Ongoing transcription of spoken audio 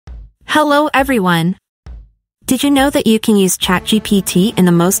Hello everyone! Did you know that you can use ChatGPT in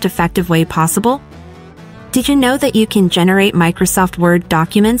the most effective way possible? Did you know that you can generate Microsoft Word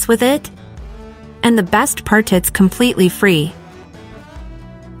documents with it? And the best part, it's completely free.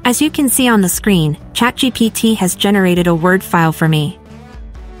 As you can see on the screen, ChatGPT has generated a Word file for me.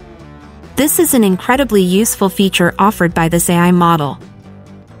 This is an incredibly useful feature offered by this AI model.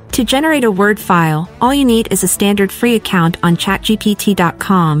 To generate a Word file, all you need is a standard free account on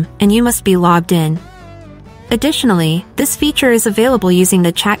chatgpt.com, and you must be logged in. Additionally, this feature is available using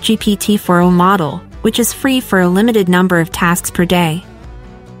the ChatGPT 4.0 model, which is free for a limited number of tasks per day.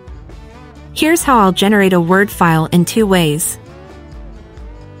 Here's how I'll generate a Word file in 2 ways.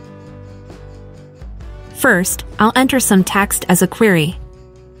 First, I'll enter some text as a query.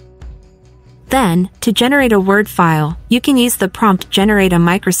 Then, to generate a Word file, you can use the prompt "Generate a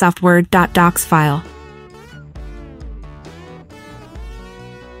Microsoft Word.docs file."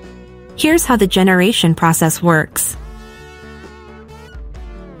 Here's how the generation process works.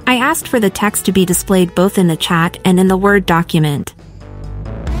 I asked for the text to be displayed both in the chat and in the Word document.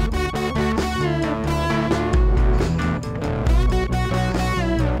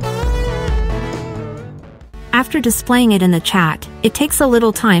 After displaying it in the chat, it takes a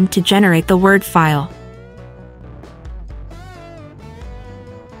little time to generate the Word file.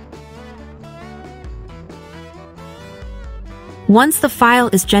 Once the file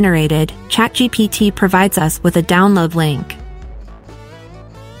is generated, ChatGPT provides us with a download link.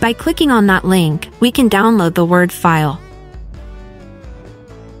 By clicking on that link, we can download the Word file.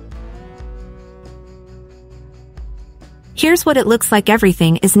 Here's what it looks like.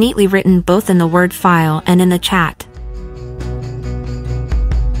 Everything is neatly written both in the Word file and in the chat.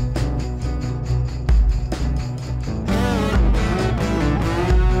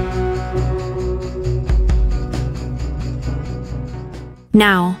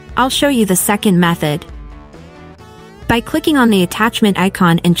 Now, I'll show you the second method. By clicking on the attachment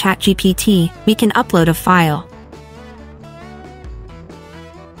icon in ChatGPT, we can upload a file.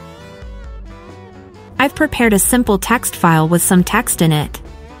 I've prepared a simple text file with some text in it.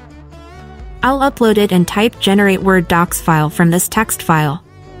 I'll upload it and type "Generate Word docs file" from this text file.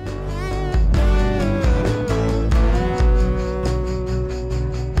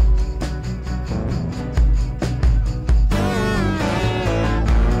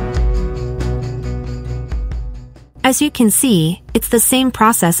 As you can see, it's the same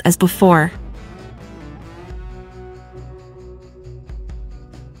process as before.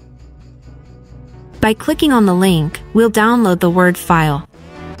 By clicking on the link, we'll download the Word file.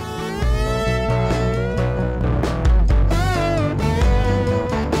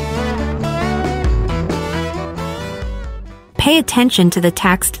 Pay attention to the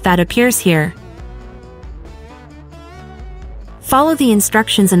text that appears here. Follow the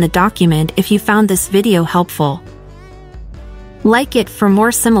instructions in the document if you found this video helpful. Like it for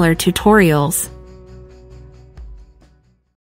more similar tutorials.